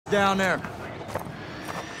down there.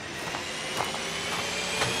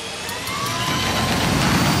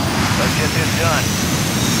 Let's get this done.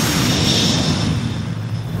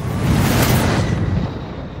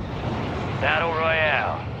 Battle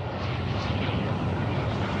Royale.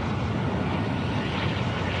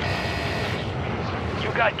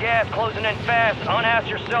 You got gas closing in fast. Unass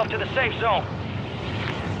yourself to the safe zone.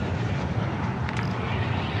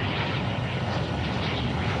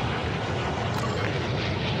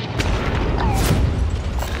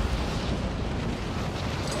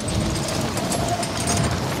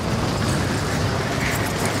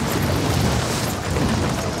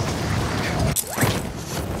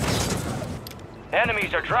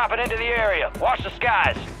 Enemies are dropping into the area. Watch the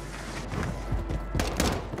skies.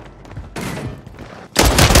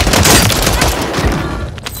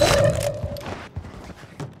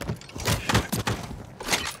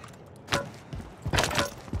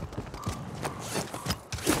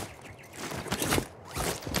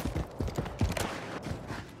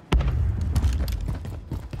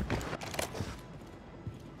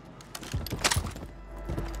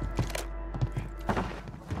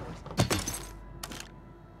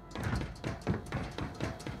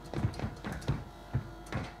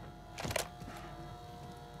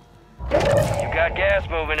 Got gas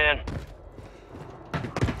moving in.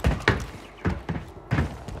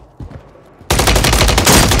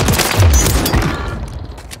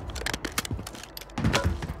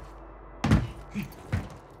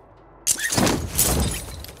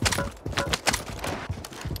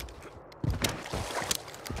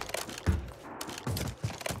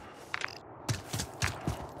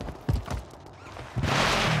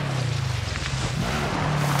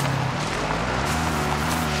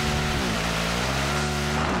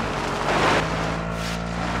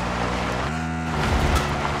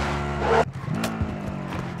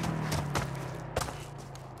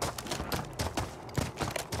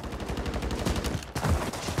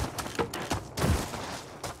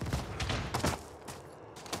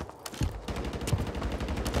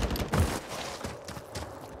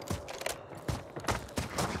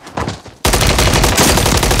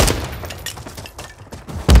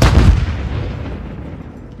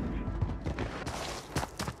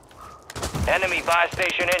 Enemy buy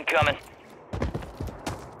station incoming.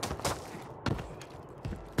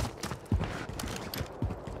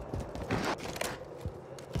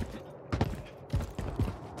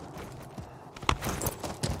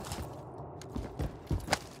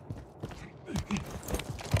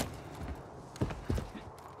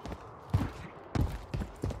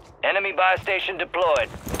 Enemy buy station deployed.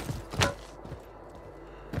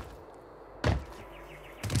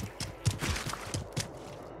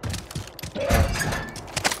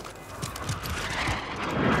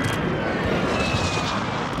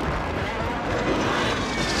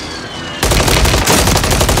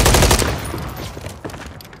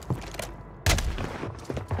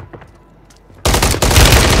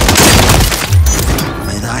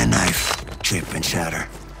 May thy knife chip and shatter.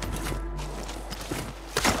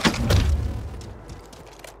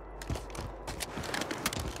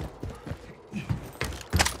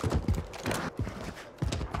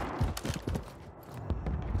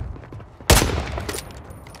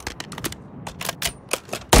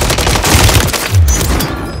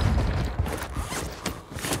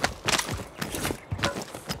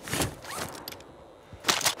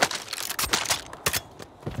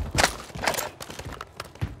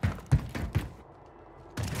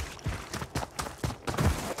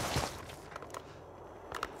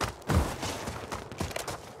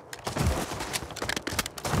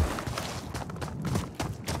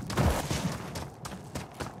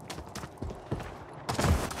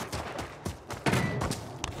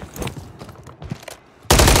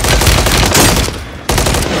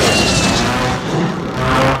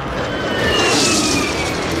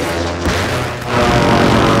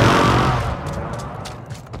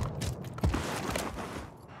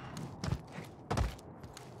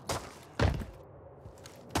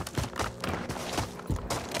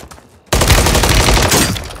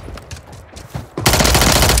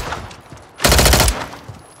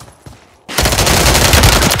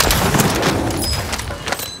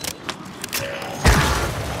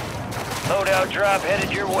 Loadout drop headed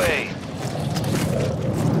your way.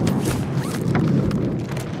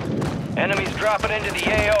 Enemies dropping into the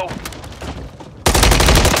AO.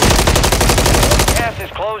 Gas is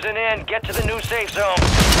closing in. Get to the new safe zone.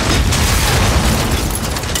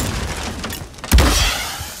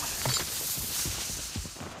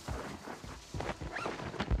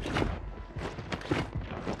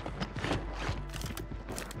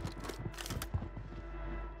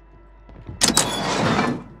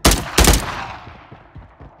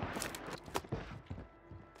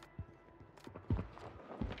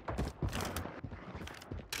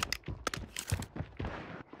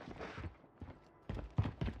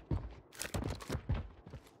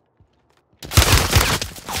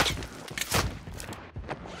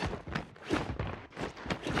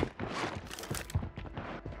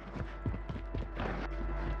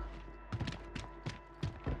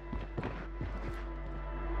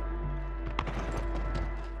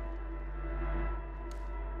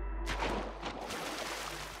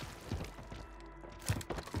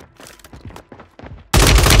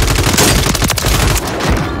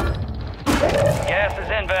 Gas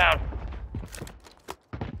is inbound.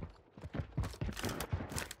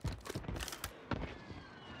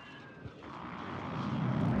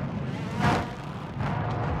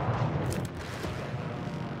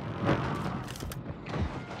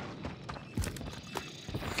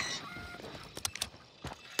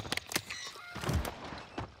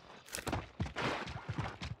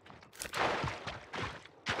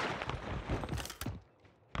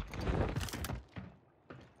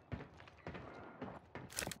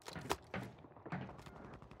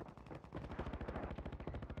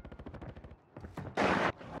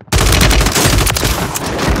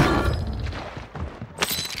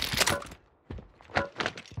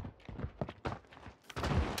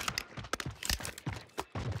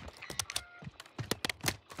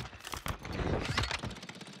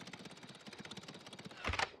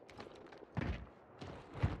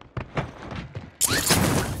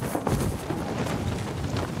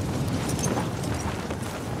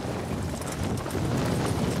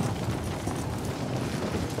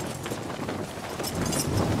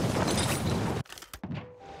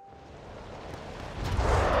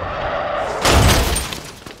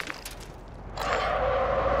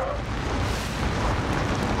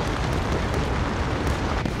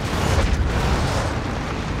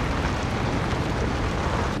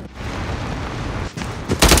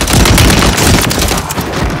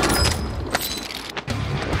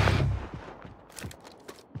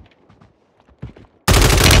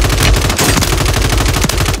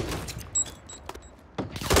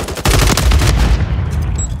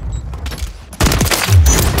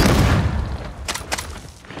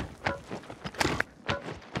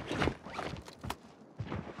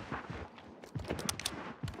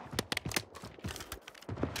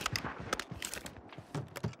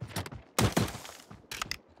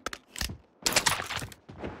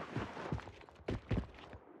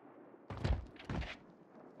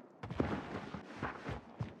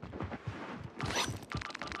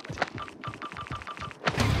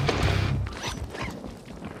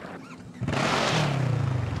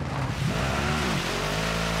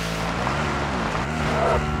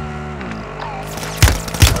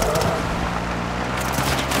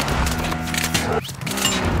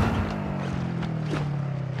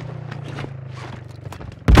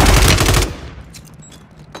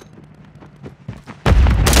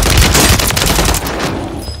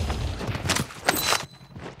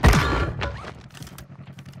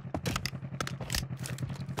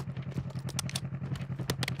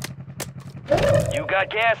 You got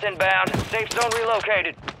gas inbound. Safe zone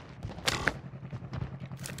relocated.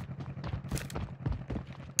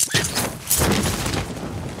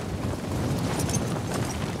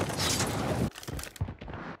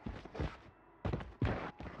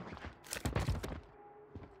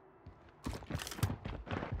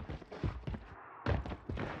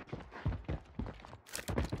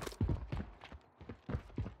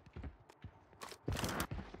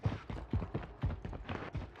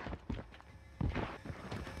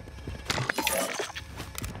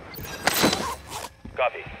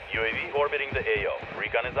 Copy. UAV orbiting the AO.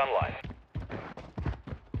 Recon is online.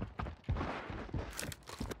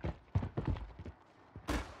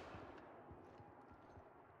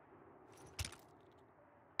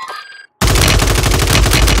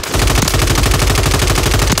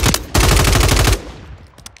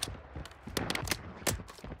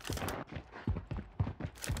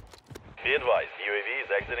 Be advised, UAV is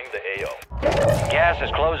exiting the AO. Gas is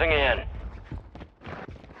closing in.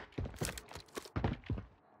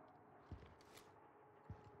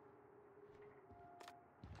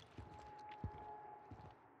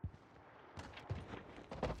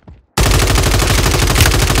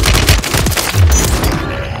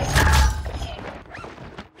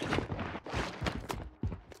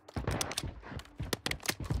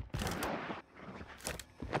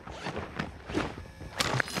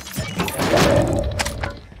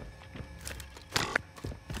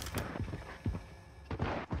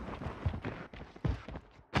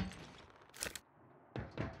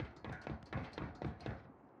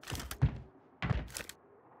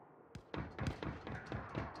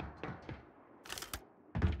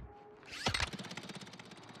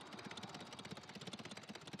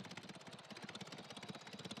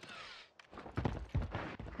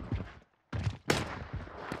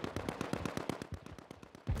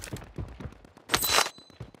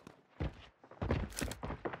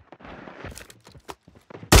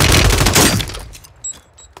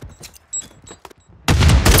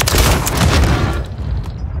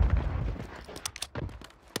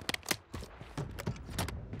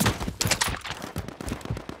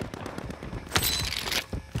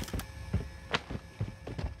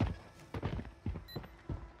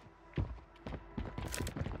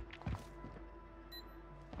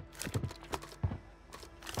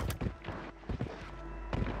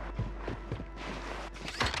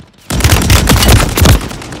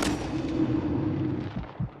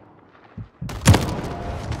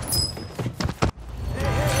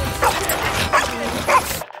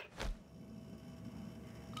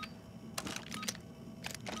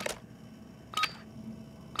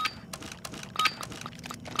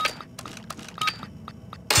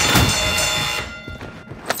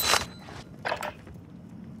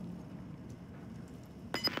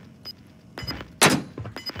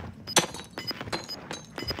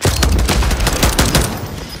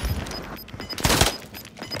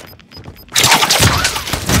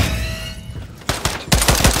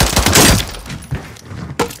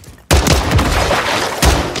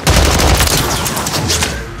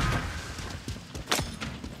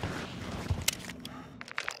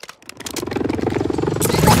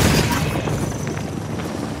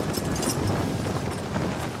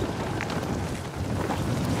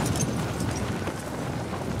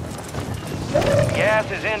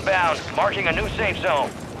 Gas is inbound, marking a new safe zone.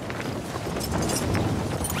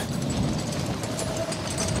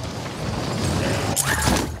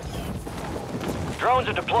 Drones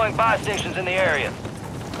are deploying buy stations in the area.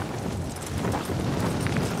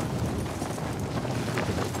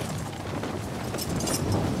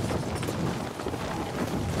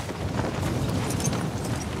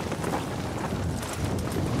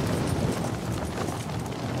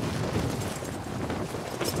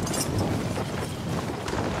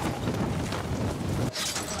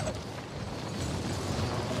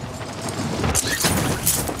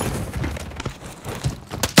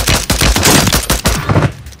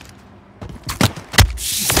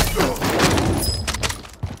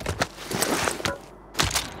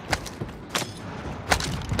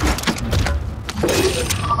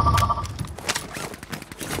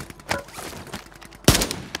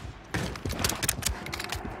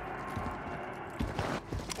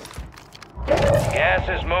 Gas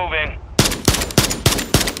is moving.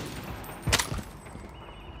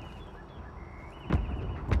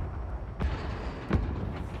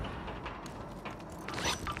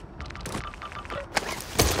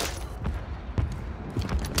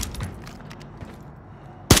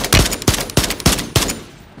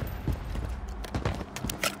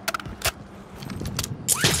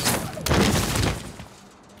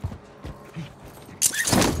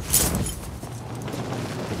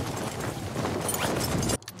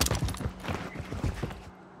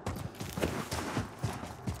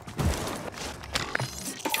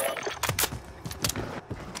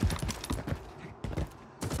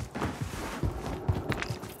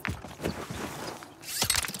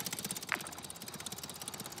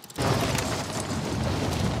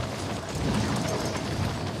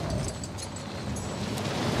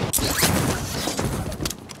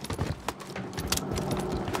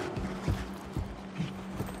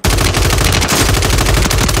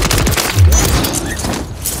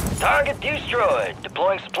 Target destroyed.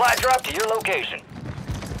 Deploying supply drop to your location.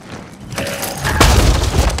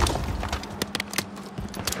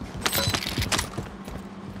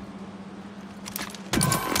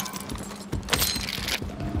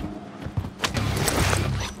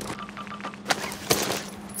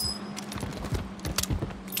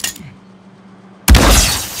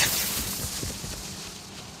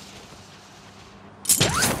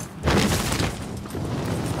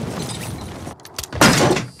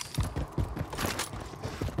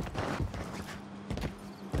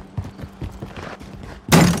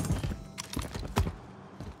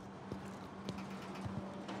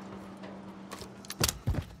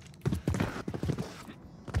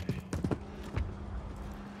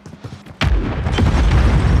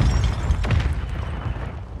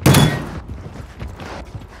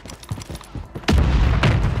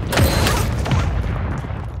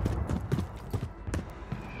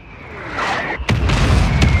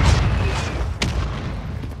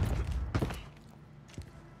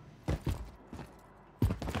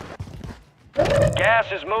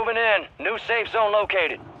 Gas is moving in. New safe zone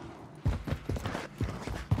located.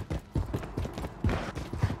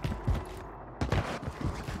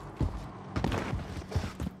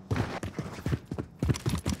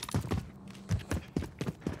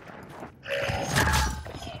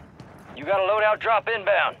 You got a loadout drop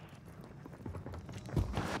inbound.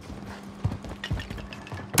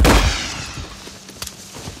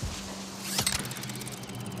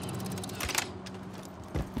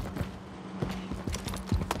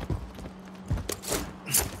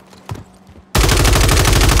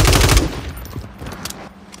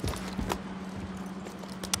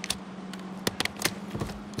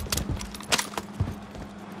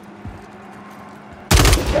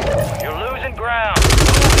 You're losing ground.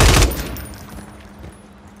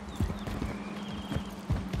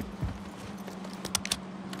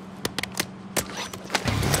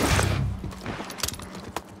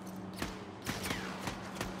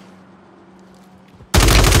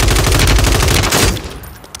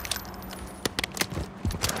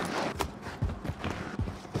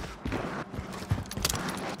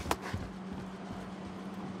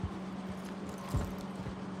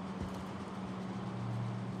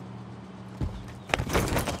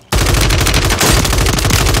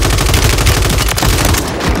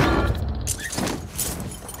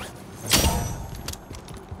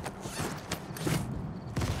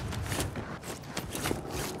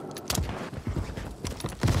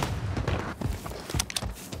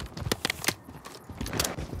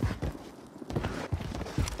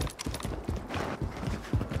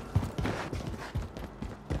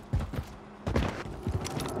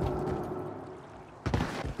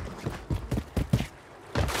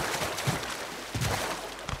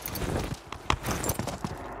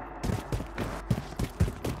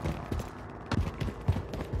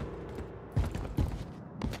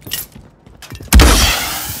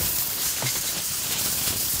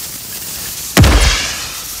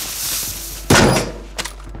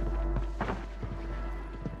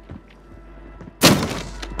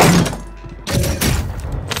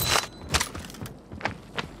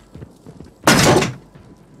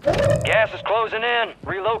 Gas is closing in.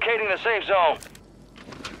 Relocating the safe zone.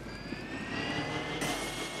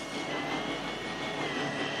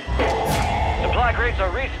 Supply crates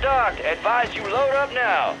are restocked. Advise you load up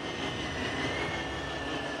now.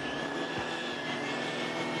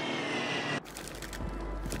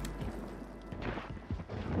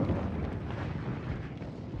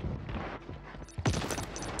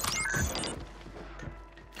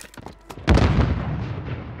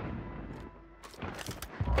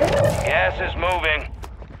 Gas is moving.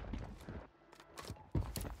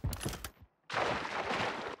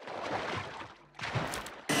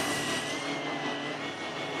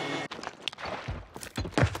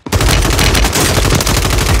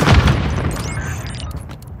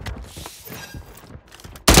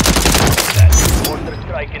 Mortar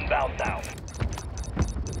strike inbound now.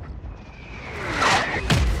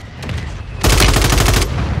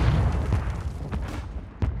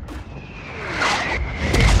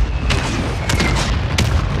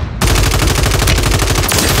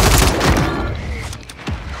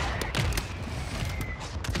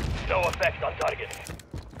 No effect on target.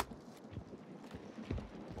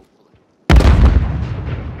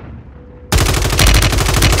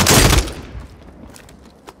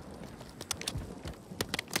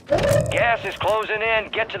 Gas is closing in.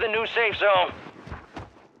 Get to the new safe zone.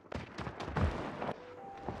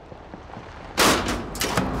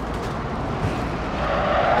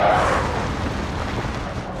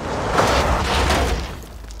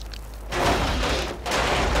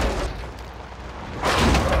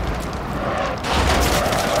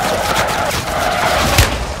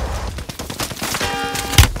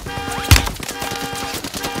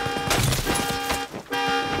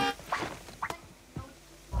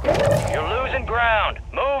 You're losing ground.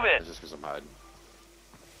 Move it. It's just because I'm hiding.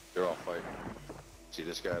 They're all fighting. See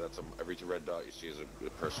this guy? That's every red dot you see is a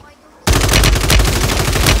good person. Only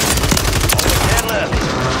 10 left.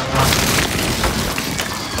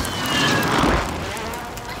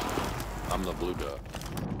 I'm the blue dot.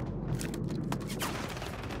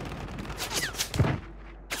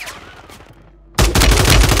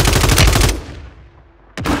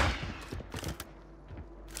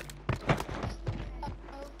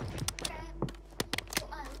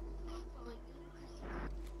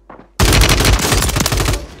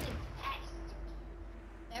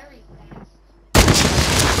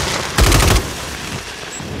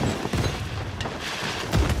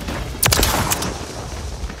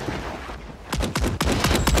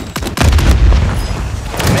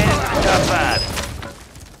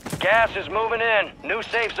 Gas is moving in. New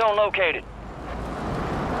safe zone located.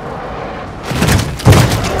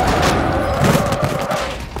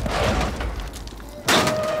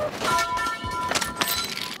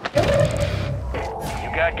 You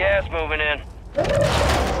got gas moving in.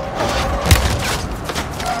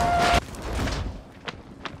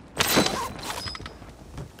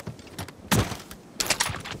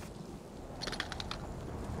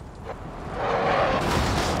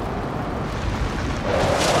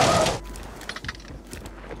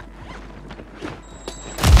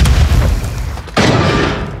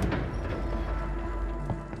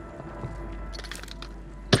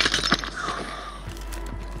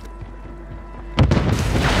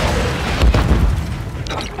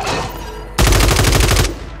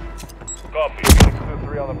 Copy.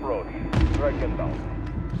 623 on approach. Strike inbound.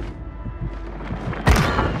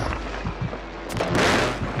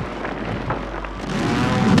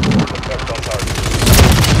 Effect on target.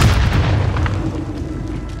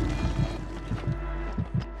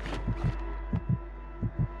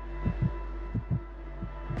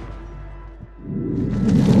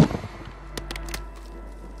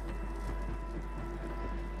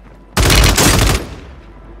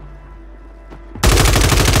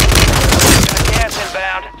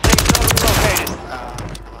 Inbound. Safe zone relocated.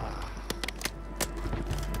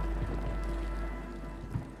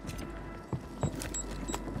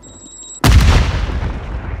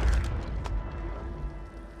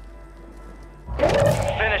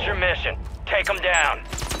 Finish your mission. Take them down.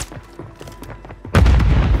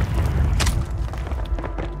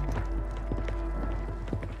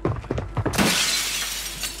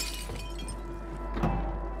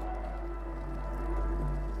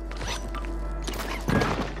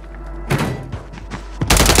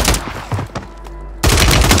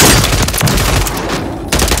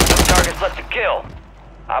 Left to kill.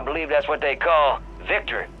 I believe that's what they call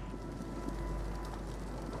victory.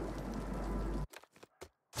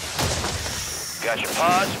 Got your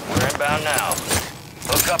pods? We're inbound now.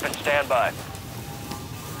 Hook up and stand by.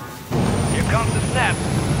 Here comes the snap.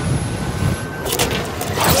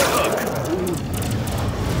 Good hook.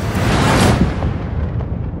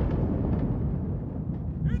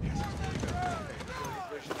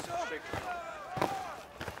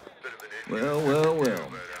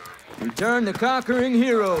 Return the conquering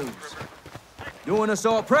heroes. Doing us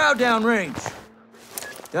all proud downrange.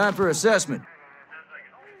 Time for assessment.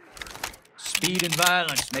 Speed and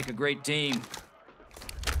violence make a great team.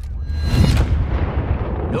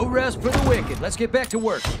 No rest for the wicked. Let's get back to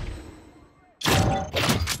work.